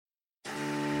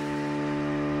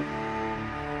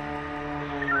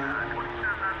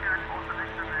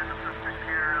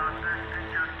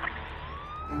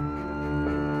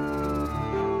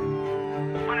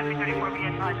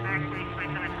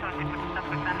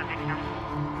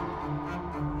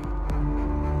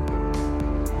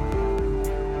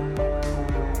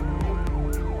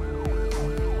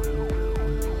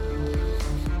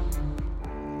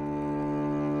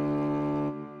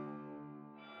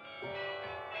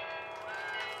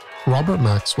Robert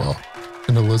Maxwell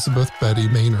and Elizabeth Betty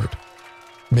Maynard,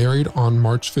 married on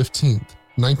March 15,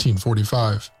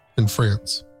 1945, in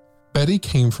France. Betty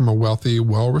came from a wealthy,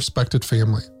 well-respected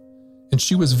family, and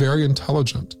she was very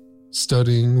intelligent,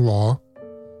 studying law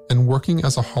and working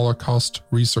as a Holocaust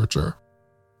researcher.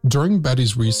 During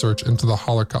Betty's research into the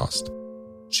Holocaust,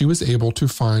 she was able to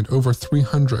find over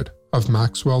 300 of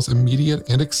Maxwell's immediate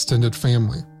and extended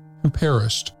family who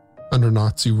perished under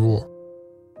Nazi rule.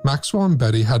 Maxwell and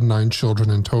Betty had 9 children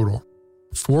in total,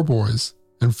 4 boys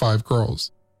and 5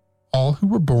 girls, all who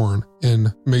were born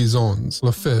in Maisons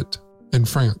Laffitte in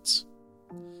France,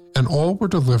 and all were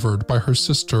delivered by her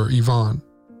sister Yvonne,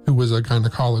 who was a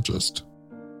gynecologist.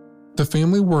 The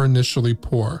family were initially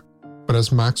poor, but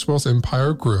as Maxwell's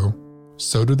empire grew,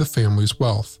 so did the family's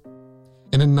wealth.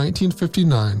 And in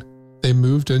 1959, they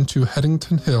moved into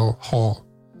Headington Hill Hall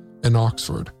in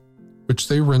Oxford, which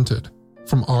they rented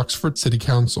from Oxford City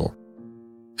Council.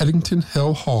 Headington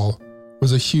Hill Hall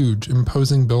was a huge,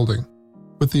 imposing building,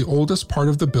 with the oldest part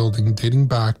of the building dating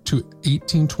back to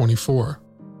 1824.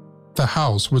 The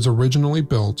house was originally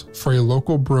built for a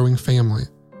local brewing family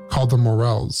called the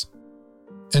Maxwells.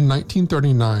 In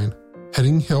 1939,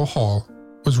 Headington Hill Hall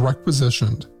was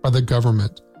requisitioned by the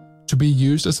government to be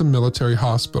used as a military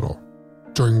hospital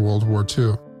during World War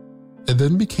II. It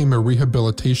then became a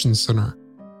rehabilitation center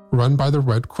run by the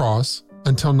Red Cross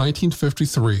until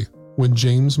 1953, when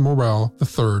James Morrell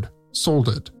III sold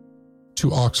it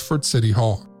to Oxford City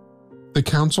Hall. The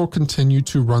council continued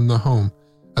to run the home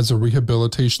as a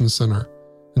rehabilitation center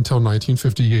until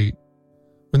 1958,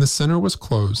 when the center was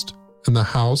closed and the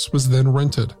house was then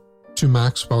rented to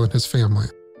Maxwell and his family.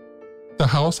 The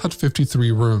house had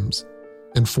 53 rooms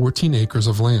and 14 acres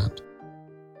of land.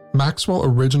 Maxwell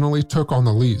originally took on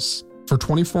the lease for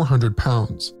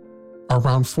 £2,400,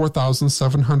 around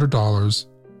 $4,700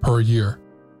 per year,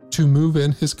 to move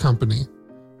in his company,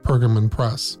 Pergamon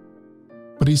Press.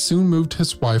 But he soon moved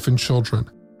his wife and children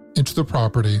into the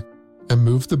property and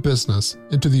moved the business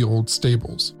into the old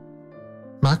stables.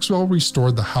 Maxwell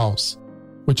restored the house,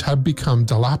 which had become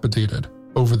dilapidated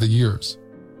over the years.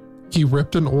 He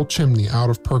ripped an old chimney out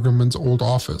of Pergamon's old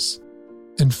office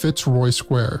in Fitzroy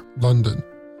Square, London,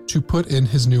 to put in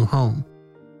his new home,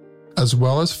 as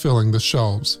well as filling the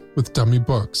shelves with dummy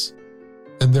books,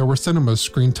 and there were cinema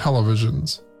screen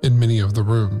televisions in many of the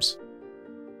rooms.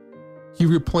 He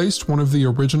replaced one of the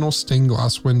original stained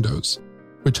glass windows,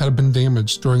 which had been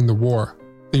damaged during the war.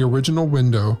 The original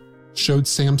window showed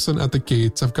Samson at the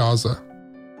gates of Gaza.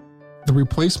 The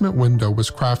replacement window was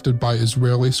crafted by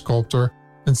Israeli sculptor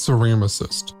and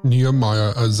ceramicist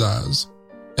Nehemiah Azaz,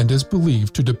 and is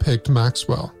believed to depict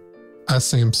Maxwell as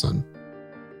Samson.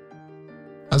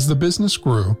 As the business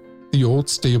grew, the old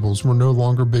stables were no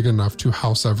longer big enough to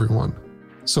house everyone,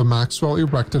 so Maxwell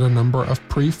erected a number of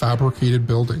prefabricated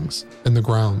buildings in the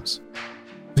grounds.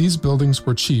 These buildings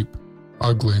were cheap,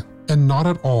 ugly, and not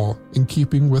at all in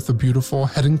keeping with the beautiful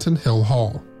Headington Hill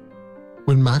Hall.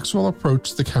 When Maxwell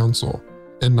approached the council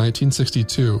in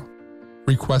 1962,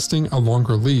 requesting a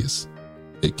longer lease,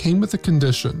 it came with a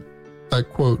condition that,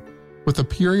 quote, with a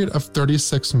period of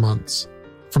 36 months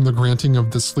from the granting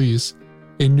of this lease,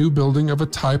 a new building of a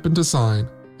type and design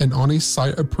and on a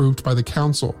site approved by the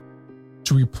council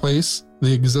to replace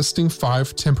the existing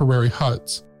 5 temporary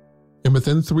huts, and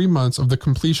within 3 months of the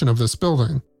completion of this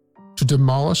building, to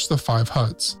demolish the 5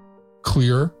 huts,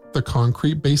 clear the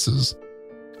concrete bases,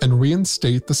 and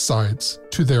reinstate the sites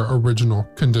to their original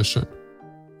condition,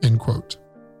 end quote.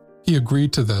 He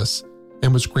agreed to this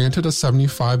and was granted a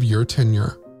 75-year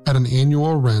tenure at an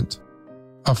annual rent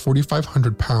of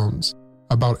 £4,500,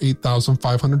 about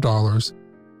 $8,500,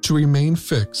 to remain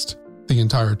fixed the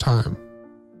entire time.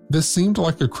 This seemed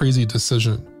like a crazy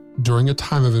decision during a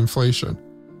time of inflation,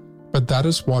 but that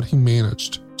is what he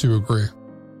managed to agree.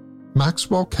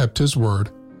 Maxwell kept his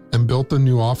word and built the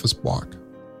new office block.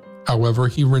 However,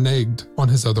 he reneged on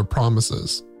his other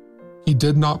promises. He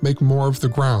did not make more of the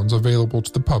grounds available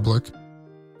to the public.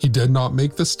 He did not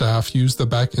make the staff use the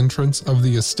back entrance of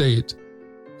the estate,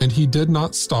 and he did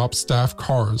not stop staff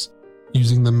cars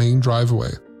using the main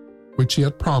driveway, which he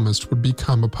had promised would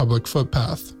become a public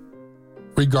footpath.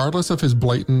 Regardless of his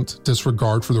blatant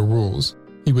disregard for the rules,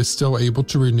 he was still able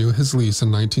to renew his lease in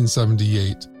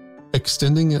 1978,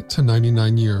 extending it to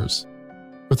 99 years,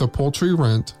 with a paltry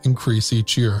rent increase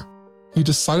each year. He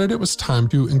decided it was time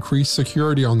to increase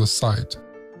security on the site,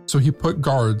 so he put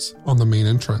guards on the main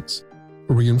entrance,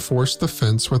 reinforced the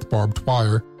fence with barbed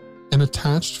wire, and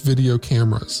attached video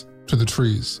cameras to the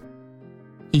trees.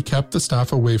 He kept the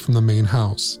staff away from the main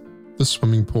house, the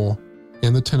swimming pool,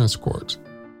 and the tennis court.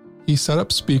 He set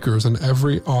up speakers in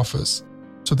every office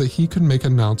so that he could make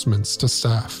announcements to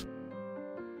staff.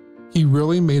 He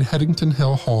really made Headington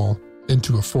Hill Hall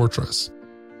into a fortress.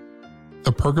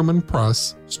 The Pergamon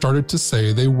Press started to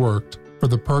say they worked for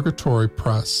the Purgatory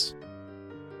Press.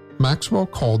 Maxwell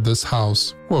called this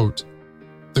house, quote,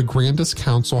 the grandest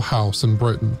council house in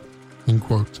Britain, end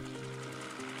quote.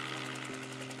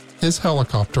 His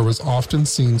helicopter was often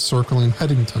seen circling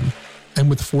Headington, and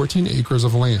with 14 acres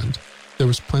of land, there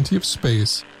was plenty of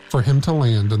space for him to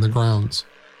land in the grounds.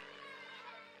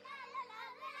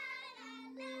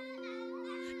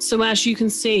 So as you can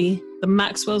see, the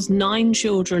Maxwells' 9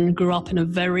 children grew up in a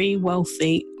very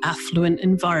wealthy, affluent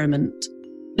environment,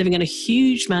 living in a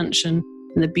huge mansion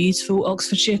in the beautiful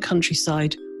Oxfordshire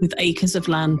countryside with acres of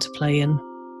land to play in.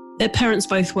 Their parents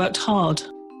both worked hard,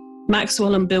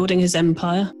 Maxwell on building his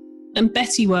empire, and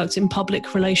Betty worked in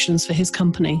public relations for his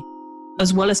company,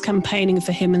 as well as campaigning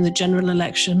for him in the general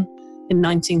election in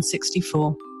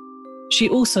 1964. She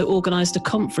also organised a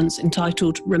conference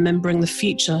entitled Remembering the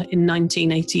Future in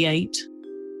 1988.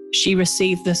 She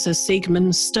received the Sir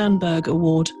Sigmund Sternberg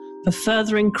Award for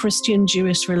furthering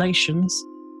Christian-Jewish relations.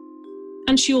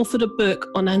 And she authored a book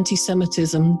on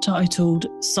anti-Semitism titled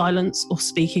Silence or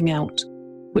Speaking Out,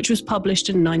 which was published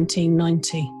in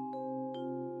 1990.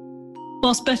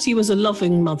 Whilst Betty was a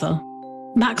loving mother,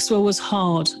 Maxwell was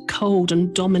hard, cold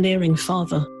and domineering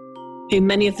father, who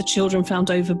many of the children found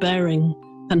overbearing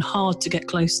and hard to get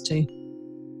close to.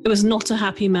 It was not a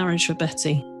happy marriage for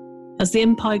Betty. As the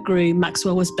empire grew,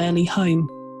 Maxwell was barely home,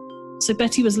 so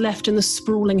Betty was left in the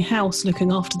sprawling house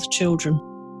looking after the children.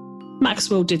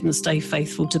 Maxwell didn't stay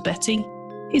faithful to Betty.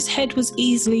 His head was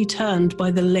easily turned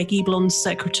by the leggy blonde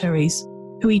secretaries,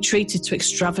 who he treated to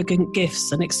extravagant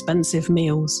gifts and expensive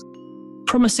meals,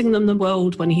 promising them the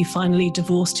world when he finally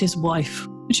divorced his wife,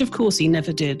 which of course he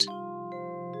never did.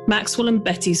 Maxwell and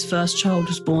Betty's first child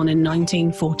was born in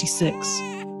 1946,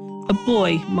 a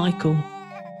boy, Michael.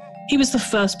 He was the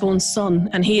firstborn son,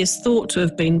 and he is thought to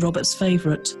have been Robert's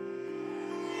favourite.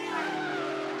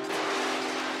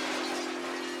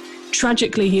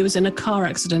 Tragically, he was in a car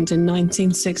accident in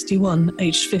 1961,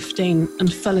 aged 15,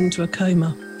 and fell into a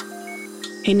coma.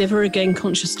 He never regained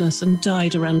consciousness and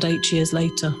died around 8 years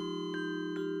later.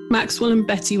 Maxwell and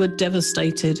Betty were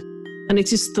devastated, and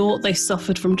it is thought they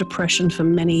suffered from depression for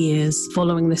many years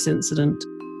following this incident.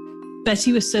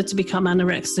 Betty was said to become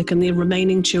anorexic, and the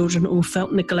remaining children all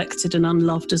felt neglected and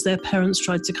unloved as their parents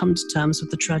tried to come to terms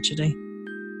with the tragedy.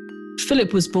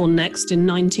 Philip was born next in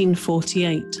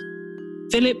 1948.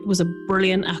 Philip was a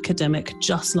brilliant academic,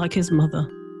 just like his mother.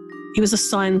 He was a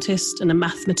scientist and a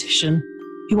mathematician.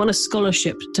 He won a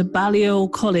scholarship to Balliol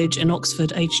College in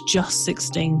Oxford, aged just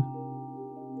 16.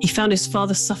 He found his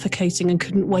father suffocating and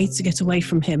couldn't wait to get away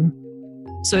from him.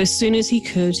 So as soon as he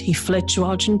could, he fled to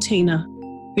Argentina,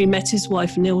 where he met his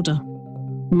wife Nilda.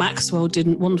 Maxwell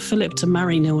didn't want Philip to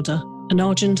marry Nilda, an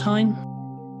Argentine.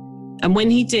 And when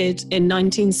he did, in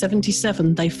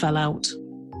 1977, they fell out.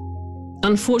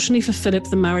 Unfortunately for Philip,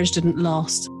 the marriage didn't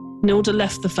last. Nilda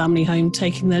left the family home,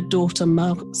 taking their daughter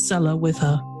Marcella with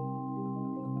her.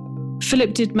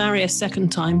 Philip did marry a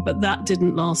second time, but that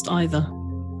didn't last either.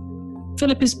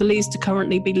 Philip is believed to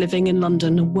currently be living in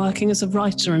London and working as a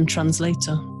writer and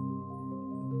translator.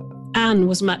 Anne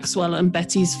was Maxwell and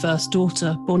Betty's first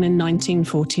daughter, born in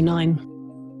 1949.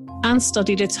 Anne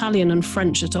studied Italian and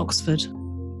French at Oxford.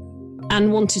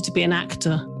 Anne wanted to be an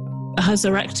actor. As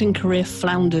her acting career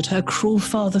floundered, her cruel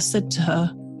father said to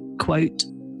her, quote,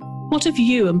 "What have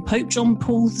you and Pope John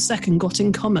Paul II got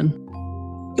in common?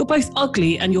 You're both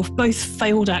ugly and you're both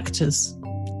failed actors."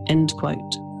 End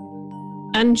quote.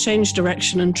 Anne changed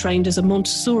direction and trained as a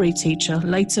Montessori teacher,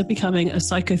 later becoming a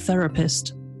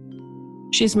psychotherapist.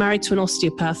 She is married to an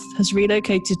osteopath, has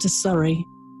relocated to Surrey,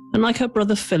 and like her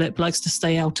brother Philip, likes to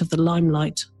stay out of the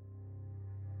limelight.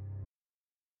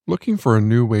 Looking for a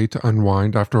new way to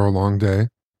unwind after a long day?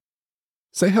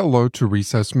 Say hello to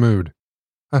Recess Mood,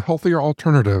 a healthier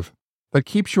alternative that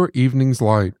keeps your evenings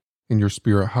light and your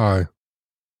spirit high.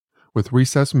 With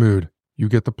Recess Mood, you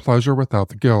get the pleasure without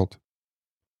the guilt.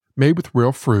 Made with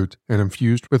real fruit and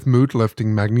infused with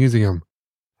mood-lifting magnesium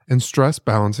and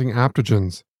stress-balancing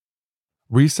adaptogens,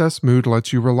 Recess Mood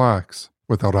lets you relax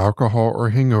without alcohol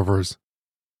or hangovers.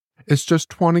 It's just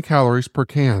 20 calories per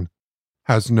can,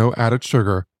 has no added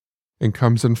sugar, and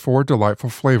comes in 4 delightful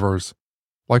flavors,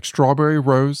 like strawberry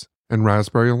rose and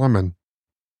raspberry lemon.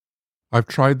 I've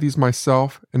tried these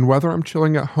myself, and whether I'm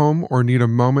chilling at home or need a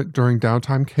moment during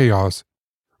downtime chaos,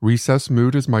 Recess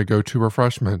Mood is my go-to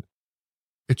refreshment.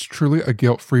 It's truly a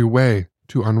guilt-free way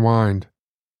to unwind.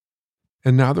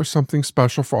 And now there's something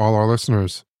special for all our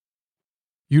listeners.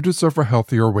 You deserve a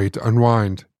healthier way to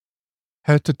unwind.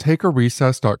 Head to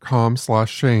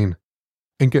takearecess.com/Shane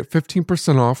and get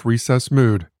 15% off Recess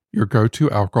Mood, your go-to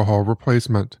alcohol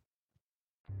replacement.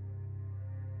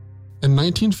 In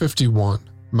 1951,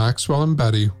 Maxwell and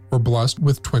Betty were blessed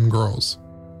with twin girls.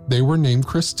 They were named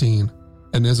Christine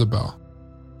and Isabel.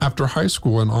 After high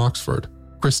school in Oxford,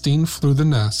 Christine flew the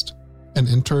nest and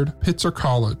entered Pitzer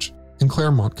College in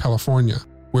Claremont, California,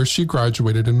 where she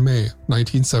graduated in May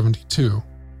 1972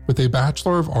 with a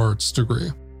Bachelor of Arts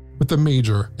degree with a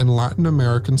major in Latin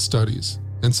American Studies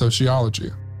and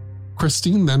Sociology.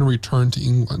 Christine then returned to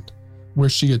England, where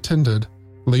she attended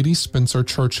Lady Spencer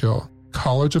Churchill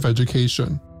College of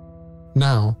Education,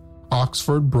 now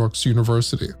Oxford Brookes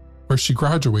University, where she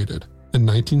graduated in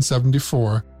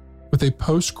 1974 with a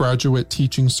postgraduate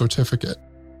teaching certificate.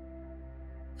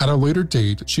 At a later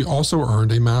date, she also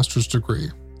earned a master's degree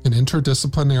in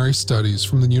interdisciplinary studies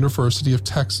from the University of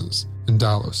Texas in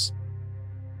Dallas.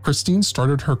 Christine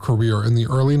started her career in the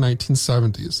early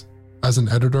 1970s as an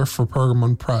editor for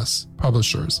Pergamon Press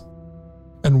publishers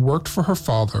and worked for her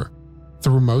father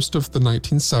through most of the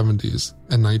 1970s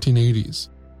and 1980s,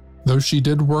 though she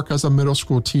did work as a middle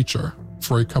school teacher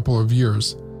for a couple of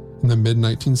years in the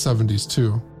mid-1970s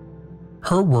too.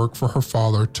 Her work for her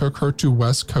father took her to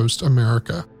West Coast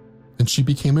America, and she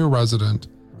became a resident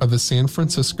of the San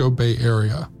Francisco Bay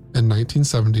Area in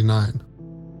 1979.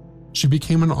 She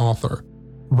became an author,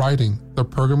 writing the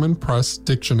Pergamon Press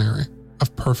Dictionary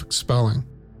of Perfect Spelling,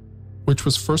 which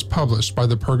was first published by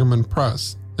the Pergamon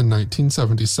Press in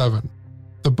 1977.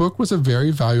 The book was a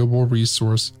very valuable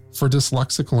resource for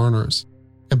dyslexic learners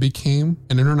and became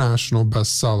an international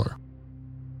bestseller.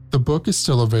 The book is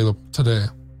still available today,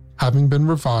 having been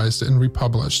revised and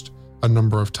republished a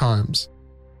number of times.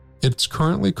 It's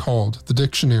currently called the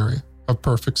Dictionary of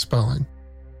Perfect Spelling.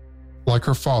 Like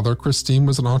her father, Christine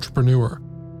was an entrepreneur,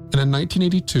 and in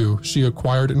 1982 she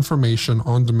acquired Information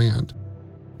on Demand,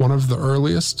 one of the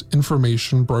earliest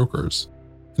information brokers.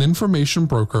 An information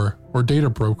broker or data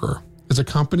broker is a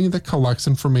company that collects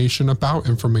information about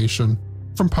information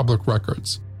from public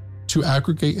records to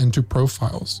aggregate into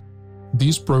profiles.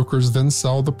 These brokers then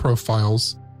sell the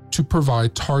profiles to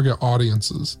provide target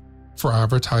audiences for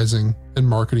advertising and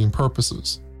marketing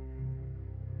purposes.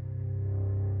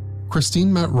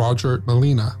 Christine met Roger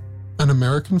Molina, an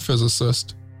American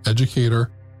physicist,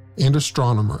 educator, and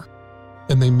astronomer,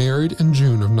 and they married in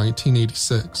June of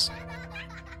 1986.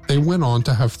 They went on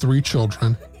to have 3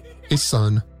 children, a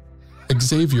son,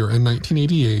 Xavier in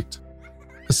 1988,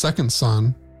 a second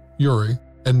son, Yuri,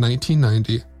 in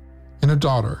 1990, and a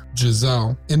daughter,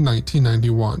 Giselle, in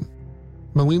 1991.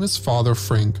 Molina's father,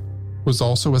 Frank, was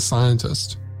also a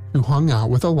scientist who hung out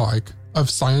with a like of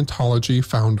Scientology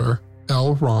founder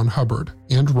L. Ron Hubbard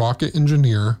and rocket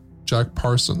engineer Jack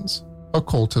Parsons,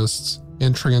 occultists,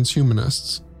 and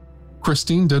transhumanists.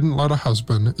 Christine didn't let a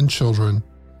husband and children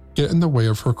get in the way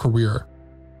of her career,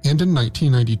 and in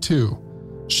 1992,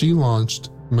 she launched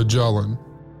Magellan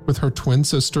with her twin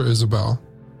sister Isabel,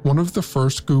 one of the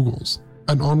first Googles,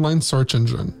 an online search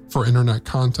engine for internet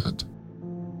content.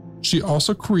 She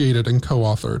also created and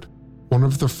co-authored one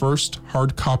of the first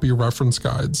hard copy reference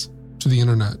guides to the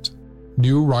internet,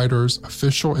 New Writer's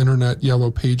Official Internet Yellow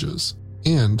Pages,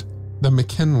 and the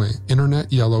McKinley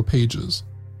Internet Yellow Pages,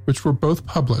 which were both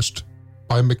published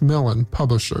by Macmillan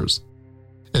Publishers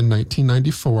in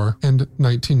 1994 and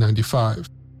 1995.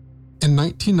 In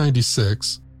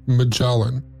 1996,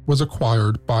 Magellan was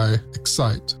acquired by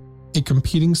Excite, a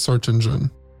competing search engine.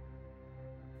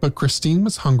 But Christine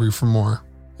was hungry for more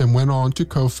and went on to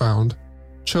co-found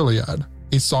Chiliad,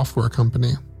 a software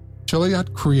company.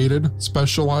 Chiliad created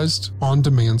specialized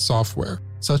on-demand software,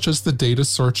 such as the data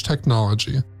search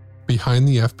technology behind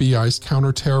the FBI's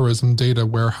counterterrorism data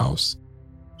warehouse.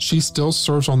 She still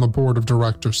serves on the board of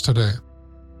directors today.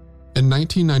 In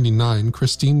 1999,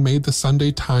 Christine made the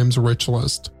Sunday Times Rich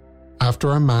List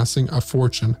after amassing a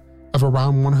fortune of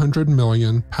around £100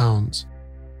 million,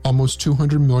 almost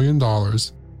 $200 million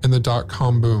in the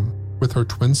dot-com boom with her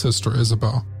twin sister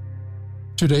Isabel.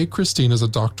 Today, Christine is a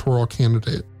doctoral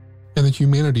candidate in the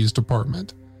Humanities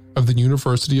Department of the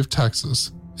University of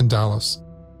Texas in Dallas.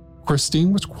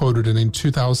 Christine was quoted in a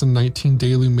 2019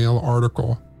 Daily Mail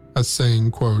article as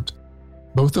saying, quote,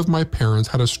 "Both of my parents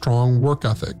had a strong work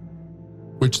ethic,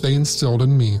 which they instilled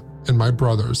in me and my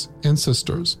brothers and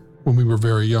sisters when we were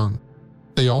very young.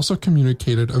 They also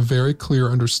communicated a very clear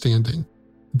understanding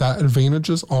that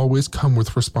advantages always come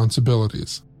with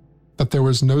responsibilities, that there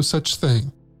was no such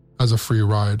thing as a free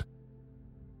ride."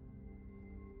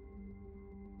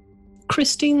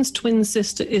 Christine's twin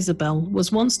sister Isabel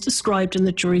was once described in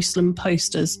the Jerusalem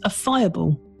Post as a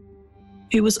fireball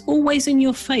who was always in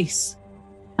your face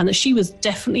and that she was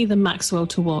definitely the Maxwell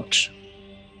to watch.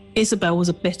 Isabel was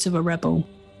a bit of a rebel.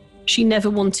 She never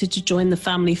wanted to join the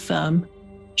family firm.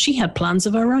 She had plans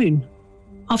of her own.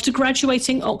 After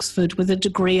graduating Oxford with a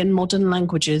degree in modern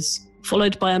languages,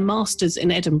 followed by a master's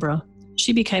in Edinburgh,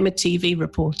 she became a TV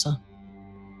reporter.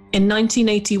 In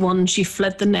 1981, she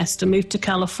fled the nest and moved to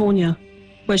California,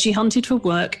 where she hunted for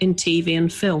work in TV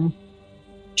and film.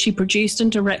 She produced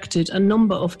and directed a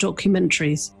number of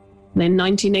documentaries, and in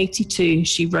 1982,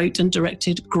 she wrote and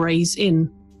directed Gray's Inn,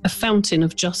 A Fountain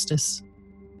of Justice.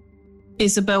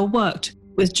 Isabel worked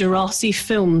with Jurassic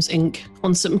Films Inc.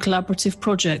 on some collaborative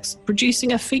projects,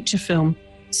 producing a feature film,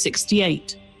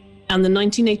 68, and the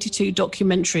 1982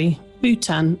 documentary,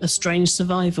 Bhutan, A Strange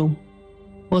Survival.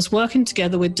 Whilst working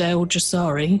together with Dale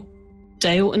Jasari,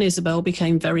 Dale and Isabel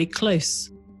became very close,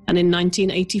 and in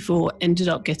 1984 ended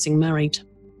up getting married.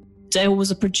 Dale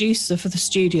was a producer for the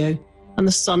studio and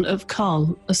the son of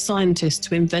Carl, a scientist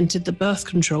who invented the birth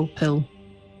control pill.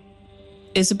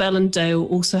 Isabel and Dale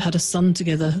also had a son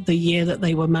together the year that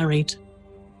they were married,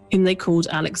 whom they called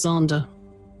Alexander.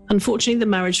 Unfortunately, the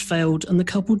marriage failed and the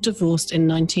couple divorced in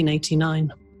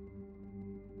 1989.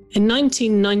 In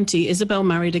 1990, Isabel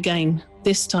married again,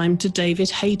 this time to David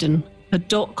Hayden, a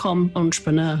dot-com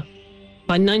entrepreneur.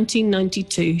 By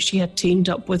 1992, she had teamed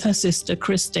up with her sister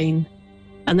Christine,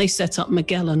 and they set up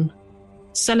Magellan,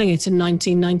 selling it in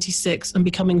 1996 and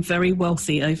becoming very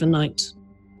wealthy overnight.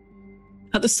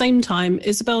 At the same time,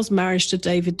 Isabel's marriage to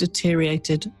David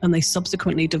deteriorated and they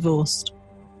subsequently divorced.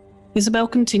 Isabel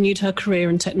continued her career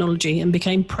in technology and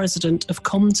became president of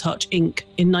ComTouch Inc.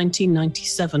 in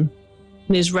 1997,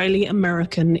 an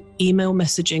Israeli-American email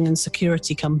messaging and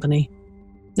security company.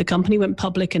 The company went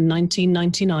public in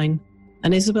 1999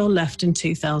 and Isabel left in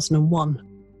 2001.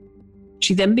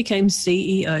 She then became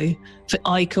CEO for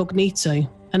iCognito,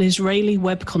 an Israeli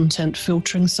web content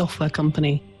filtering software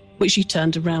company, which she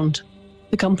turned around.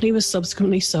 The company was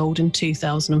subsequently sold in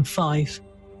 2005.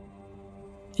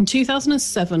 In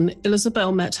 2007,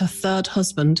 Isabel met her third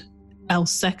husband, Al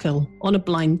Seckel, on a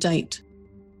blind date.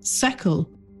 Seckel,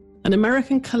 an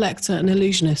American collector and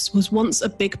illusionist, was once a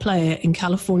big player in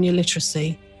California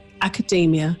literacy,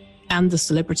 academia, and the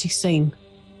celebrity scene.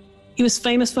 He was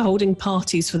famous for holding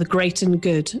parties for the great and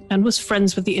good and was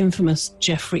friends with the infamous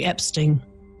Jeffrey Epstein.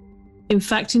 In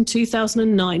fact, in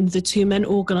 2009, the two men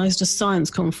organised a science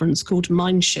conference called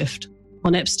Mindshift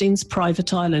on Epstein's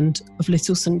private island of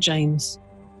Little St. James.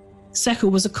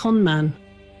 Seckel was a con man,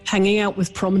 hanging out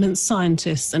with prominent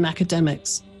scientists and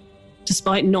academics,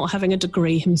 despite not having a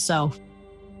degree himself.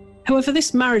 However,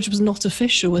 this marriage was not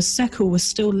official as Seckel was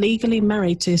still legally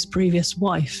married to his previous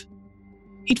wife.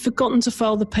 He'd forgotten to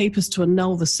file the papers to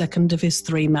annul the second of his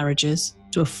 3 marriages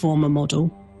to a former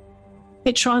model.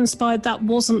 It transpired that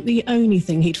wasn't the only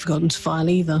thing he'd forgotten to file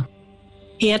either.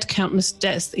 He had countless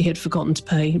debts that he had forgotten to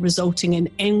pay, resulting in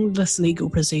endless legal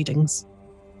proceedings.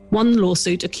 One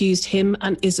lawsuit accused him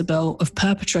and Isabel of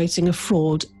perpetrating a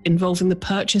fraud involving the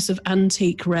purchase of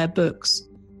antique rare books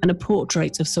and a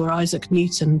portrait of Sir Isaac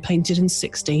Newton painted in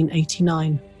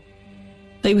 1689.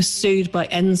 They were sued by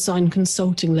Ensign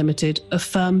Consulting Limited, a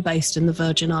firm based in the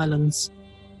Virgin Islands.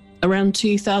 Around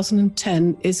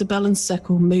 2010, Isabel and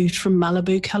Seckel moved from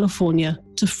Malibu, California,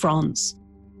 to France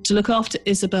to look after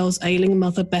Isabel's ailing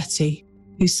mother, Betty,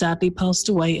 who sadly passed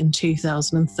away in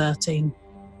 2013.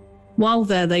 While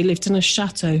there, they lived in a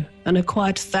chateau and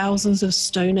acquired thousands of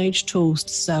Stone Age tools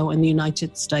to sell in the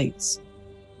United States.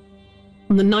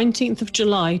 On the 19th of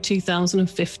July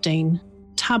 2015,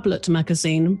 Tablet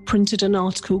magazine printed an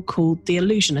article called The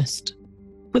Illusionist,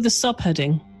 with the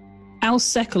subheading, Al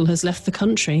Seckel has left the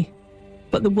country,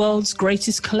 but the world's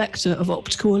greatest collector of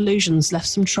optical illusions left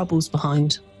some troubles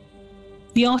behind.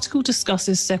 The article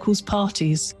discusses Seckel's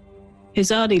parties,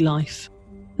 his early life,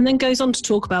 and then goes on to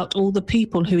talk about all the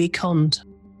people who he conned.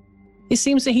 It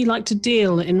seems that he liked to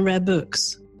deal in rare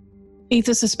books,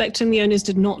 either suspecting the owners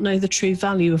did not know the true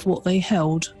value of what they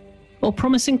held, or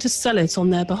promising to sell it on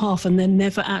their behalf and then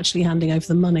never actually handing over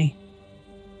the money.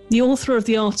 The author of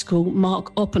the article,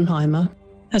 Mark Oppenheimer,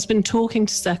 has been talking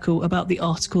to Seckel about the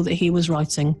article that he was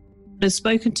writing, but has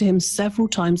spoken to him several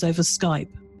times over Skype.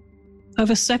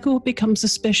 However, Seckel had become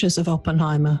suspicious of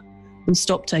Oppenheimer and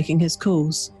stopped taking his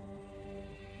calls.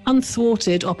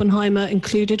 Unthwarted, Oppenheimer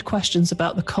included questions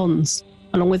about the cons,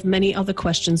 along with many other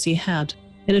questions he had,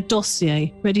 in a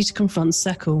dossier ready to confront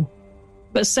Seckel.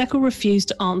 But Seckel refused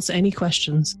to answer any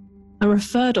questions and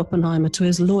referred Oppenheimer to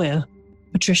his lawyer,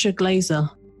 Patricia Glazer,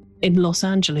 in Los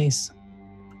Angeles.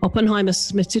 Oppenheimer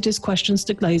submitted his questions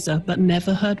to Glazer but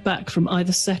never heard back from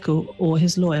either Seckel or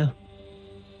his lawyer.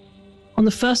 On the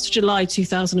 1st of July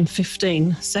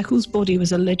 2015, Seckel's body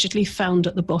was allegedly found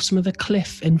at the bottom of a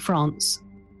cliff in France.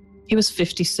 He was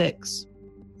 56.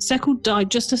 Seckel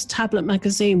died just as Tablet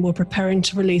magazine were preparing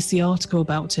to release the article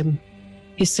about him.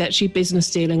 His sketchy business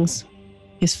dealings,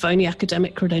 his phony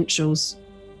academic credentials,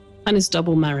 and his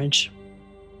double marriage.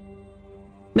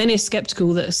 Many are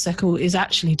skeptical that Seckel is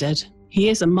actually dead. He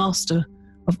is a master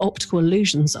of optical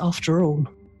illusions after all.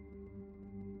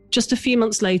 Just a few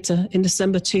months later, in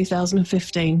December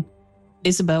 2015,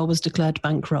 Isabel was declared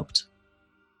bankrupt.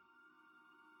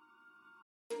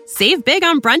 Save big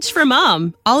on brunch for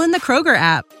mom, all in the Kroger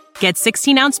app. Get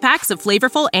 16-ounce packs of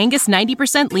flavorful Angus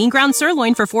 90% lean ground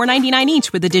sirloin for $4.99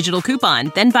 each with a digital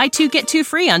coupon. Then buy 2, get 2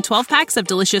 free on 12 packs of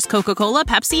delicious Coca-Cola,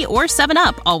 Pepsi, or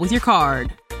 7-Up, all with your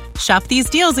card. Shop these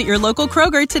deals at your local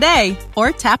Kroger today,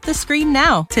 or tap the screen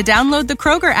now to download the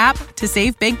Kroger app to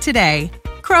save big today.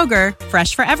 Kroger,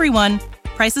 fresh for everyone.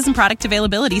 Prices and product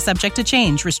availability subject to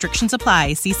change. Restrictions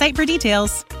apply. See site for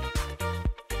details.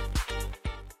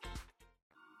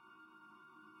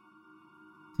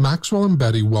 Maxwell and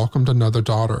Betty welcomed another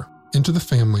daughter into the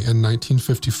family in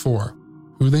 1954,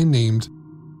 who they named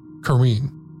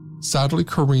Corinne. Sadly,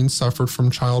 Corinne suffered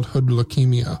from childhood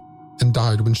leukemia and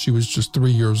died when she was just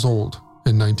 3 years old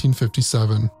in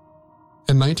 1957.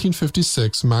 In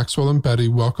 1956, Maxwell and Betty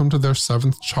welcomed their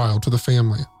 7th child to the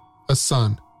family, a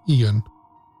son, Ian.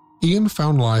 Ian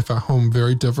found life at home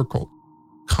very difficult,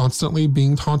 constantly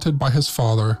being taunted by his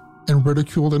father and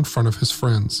ridiculed in front of his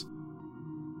friends.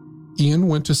 Ian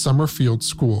went to Summerfield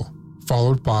School,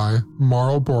 followed by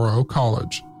Marlborough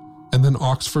College, and then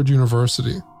Oxford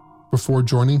University, before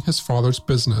joining his father's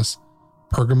business,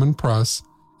 Pergamon Press,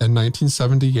 in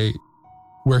 1978,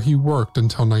 where he worked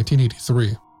until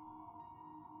 1983.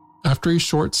 After a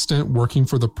short stint working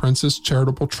for the Prince's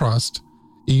Charitable Trust,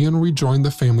 Ian rejoined the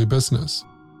family business,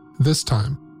 this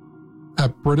time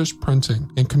at British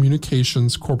Printing and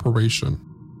Communications Corporation.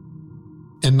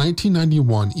 In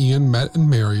 1991, Ian met and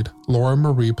married Laura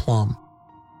Marie Plum.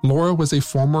 Laura was a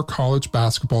former college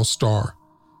basketball star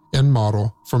and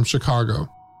model from Chicago.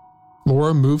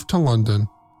 Laura moved to London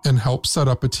and helped set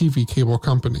up a TV cable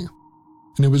company,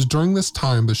 and it was during this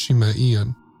time that she met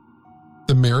Ian.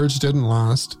 The marriage didn't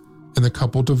last, and the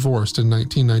couple divorced in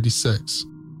 1996.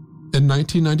 In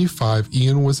 1995,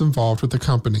 Ian was involved with a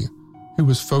company who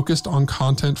was focused on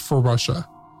content for Russia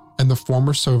and the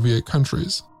former Soviet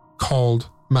countries, called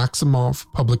Maximov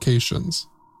Publications.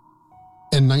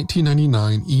 In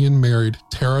 1999, Ian married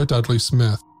Tara Dudley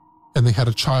Smith, and they had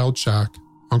a child, Jack,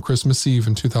 on Christmas Eve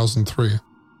in 2003.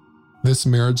 This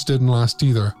marriage didn't last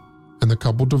either, and the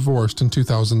couple divorced in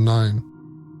 2009.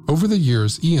 Over the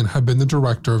years, Ian had been the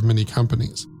director of many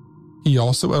companies. He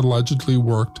also allegedly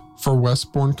worked for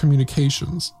Westbourne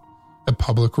Communications, a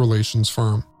public relations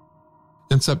firm.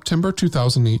 In September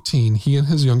 2018, he and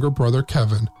his younger brother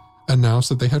Kevin announced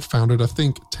that they had founded a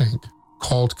think tank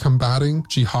called Combating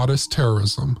Jihadist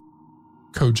Terrorism,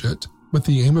 COJIT, with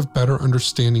the aim of better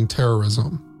understanding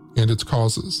terrorism and its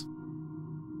causes.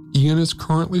 Ian is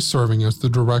currently serving as the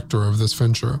director of this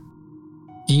venture.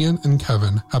 Ian and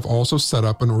Kevin have also set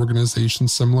up an organization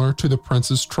similar to the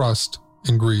Prince's Trust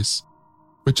in Greece,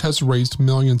 which has raised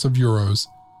millions of euros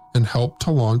and helped to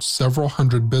launch several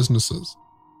hundred businesses.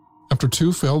 After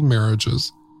 2 failed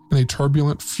marriages and a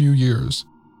turbulent few years,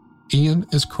 Ian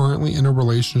is currently in a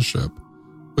relationship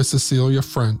with Cecilia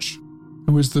French,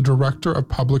 who is the Director of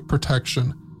Public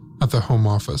Protection at the Home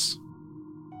Office.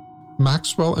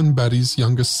 Maxwell and Betty's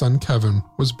youngest son Kevin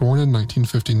was born in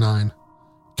 1959.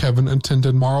 Kevin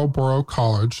attended Marlborough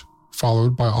College,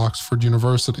 followed by Oxford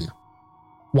University.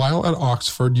 While at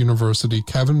Oxford University,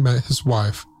 Kevin met his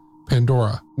wife,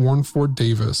 Pandora Warnford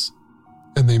Davis,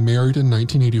 and they married in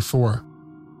 1984.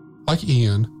 Like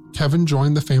Ian, Kevin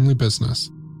joined the family business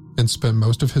and spent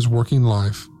most of his working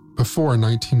life, before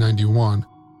 1991,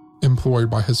 employed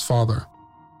by his father.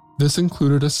 This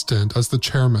included a stint as the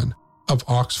chairman of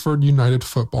Oxford United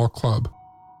Football Club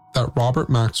that Robert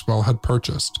Maxwell had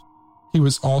purchased. He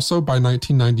was also, by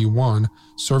 1991,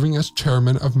 serving as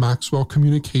chairman of Maxwell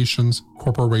Communications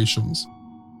Corporations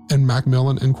and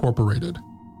Macmillan Incorporated,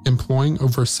 employing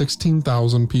over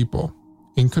 16,000 people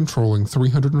and controlling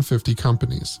 350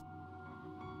 companies.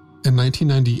 In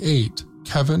 1998,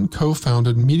 Kevin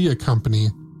co-founded media company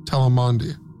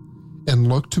Telemundi and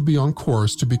looked to be on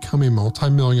course to become a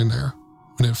multimillionaire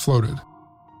when it floated.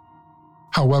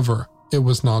 However, it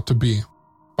was not to be.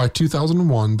 By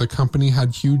 2001, the company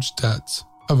had huge debts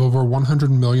of over £100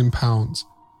 million,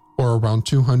 or around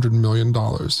 $200 million.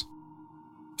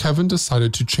 Kevin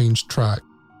decided to change track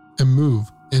and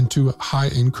move into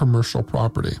high-end commercial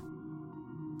property.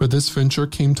 But this venture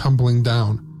came tumbling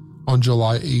down on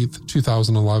July 8,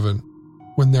 2011,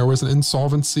 when there was an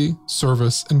insolvency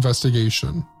service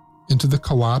investigation into the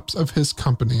collapse of his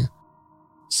company,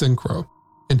 Synchro,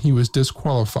 and he was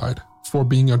disqualified for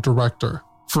being a director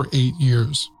for 8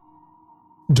 years.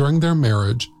 During their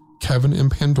marriage, Kevin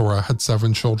and Pandora had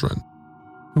 7 children,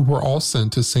 who were all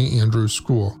sent to St. Andrew's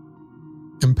School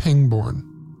in Pangbourne,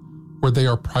 where they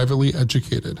are privately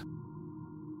educated.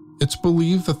 It's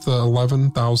believed that the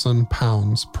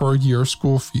 £11,000 per year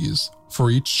school fees for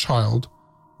each child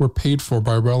were paid for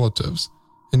by relatives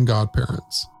and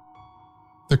godparents.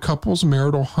 The couple's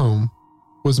marital home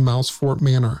was Mousefort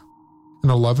Manor, an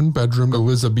 11-bedroom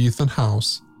Elizabethan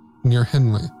house near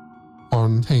Henley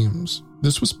on Thames.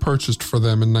 This was purchased for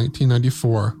them in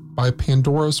 1994 by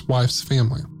Pandora's wife's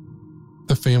family.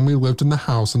 The family lived in the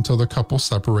house until the couple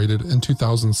separated in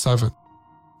 2007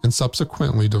 and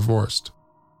subsequently divorced.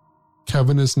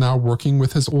 Kevin is now working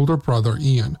with his older brother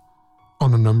Ian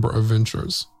on a number of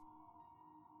ventures.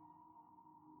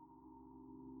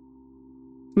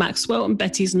 Maxwell and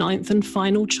Betty's 9th and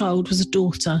final child was a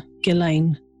daughter,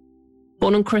 Ghislaine,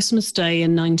 born on Christmas Day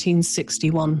in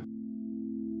 1961.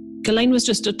 Ghislaine was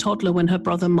just a toddler when her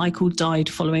brother Michael died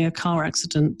following a car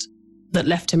accident that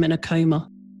left him in a coma.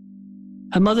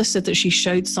 Her mother said that she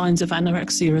showed signs of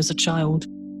anorexia as a child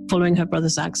following her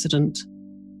brother's accident.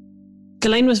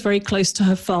 Ghislaine was very close to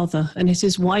her father, and it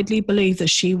is widely believed that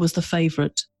she was the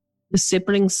favourite. The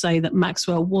siblings say that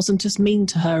Maxwell wasn't as mean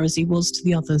to her as he was to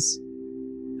the others.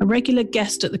 A regular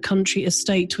guest at the country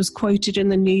estate was quoted in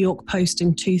the New York Post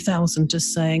in 2000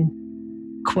 as saying,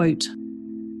 quote,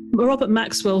 "Robert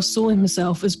Maxwell saw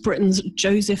himself as Britain's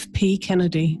Joseph P.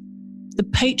 Kennedy, the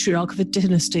patriarch of a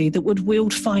dynasty that would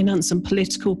wield finance and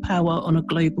political power on a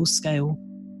global scale.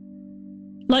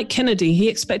 Like Kennedy, he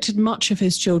expected much of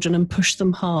his children and pushed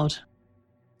them hard.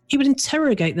 He would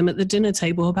interrogate them at the dinner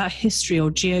table about history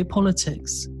or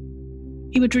geopolitics.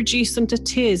 He would reduce them to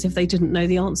tears if they didn't know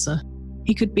the answer.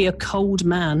 He could be a cold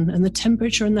man, and the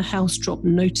temperature in the house dropped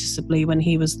noticeably when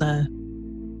he was there.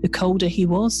 The colder he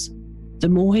was, the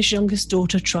more his youngest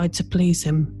daughter tried to please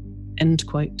him." End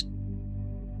quote.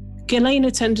 Ghislaine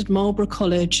attended Marlborough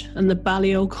College and the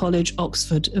Balliol College,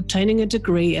 Oxford, obtaining a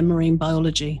degree in marine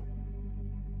biology.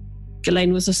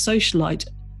 Ghislaine was a socialite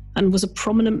and was a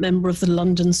prominent member of the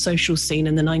London social scene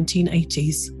in the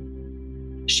 1980s.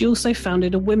 She also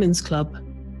founded a women's club,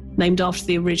 named after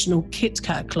the original Kit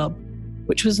Kat Club,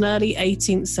 which was an early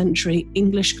 18th century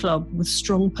English club with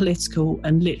strong political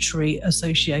and literary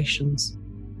associations.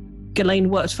 Ghislaine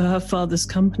worked for her father's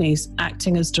companies,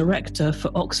 acting as director for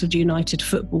Oxford United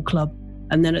Football Club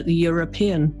and then at the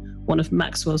European, one of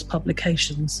Maxwell's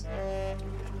publications.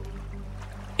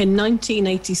 In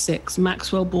 1986,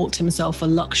 Maxwell bought himself a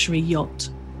luxury yacht.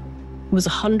 It was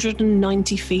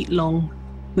 190 feet long,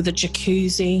 with a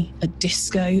jacuzzi, a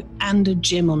disco, and a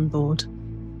gym on board.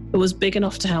 It was big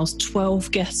enough to house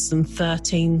 12 guests and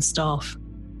 13 staff.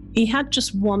 He had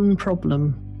just one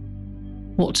problem.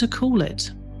 What to call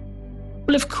it?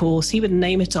 Well, of course, he would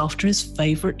name it after his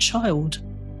favourite child.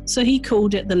 So he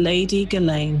called it the Lady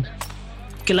Ghislaine.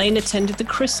 Ghislaine attended the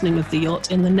christening of the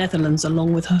yacht in the Netherlands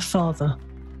along with her father.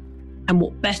 And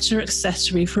what better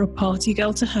accessory for a party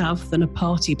girl to have than a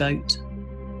party boat?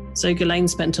 So Ghislaine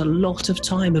spent a lot of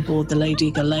time aboard the Lady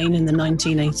Ghislaine in the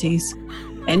 1980s,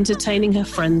 entertaining her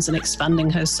friends and expanding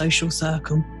her social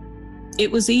circle.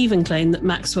 It was even claimed that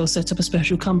Maxwell set up a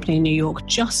special company in New York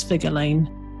just for Ghislaine,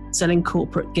 selling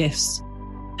corporate gifts.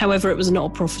 However, it was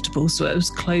not profitable, so it was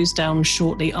closed down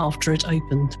shortly after it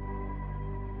opened.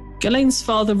 Ghislaine's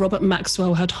father, Robert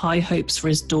Maxwell, had high hopes for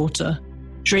his daughter,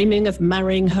 dreaming of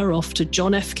marrying her off to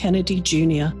John F. Kennedy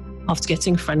Jr. after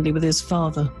getting friendly with his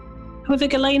father. However,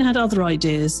 Ghislaine had other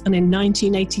ideas, and in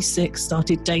 1986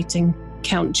 started dating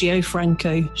Count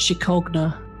Gianfranco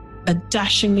Cicogne, a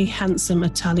dashingly handsome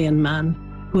Italian man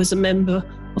who was a member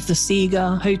of the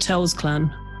Siga Hotels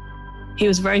clan. He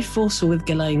was very forceful with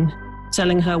Ghislaine,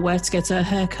 telling her where to get her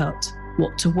hair cut,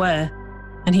 what to wear,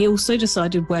 and he also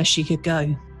decided where she could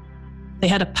go. They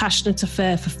had a passionate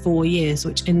affair for 4 years,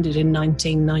 which ended in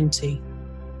 1990.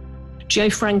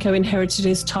 Gianfranco inherited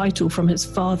his title from his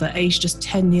father, aged just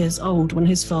 10 years old when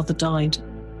his father died.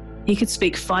 He could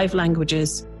speak 5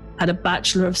 languages, had a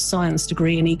Bachelor of Science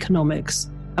degree in economics,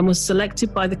 and was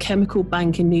selected by the Chemical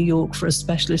Bank in New York for a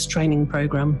specialist training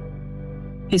program.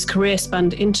 His career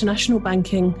spanned international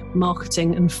banking,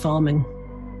 marketing, and farming.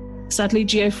 Sadly,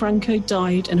 Gianfranco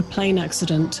died in a plane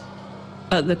accident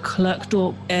at the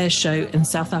Klerksdorp Air Show in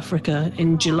South Africa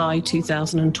in July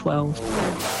 2012,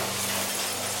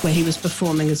 where he was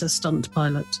performing as a stunt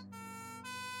pilot.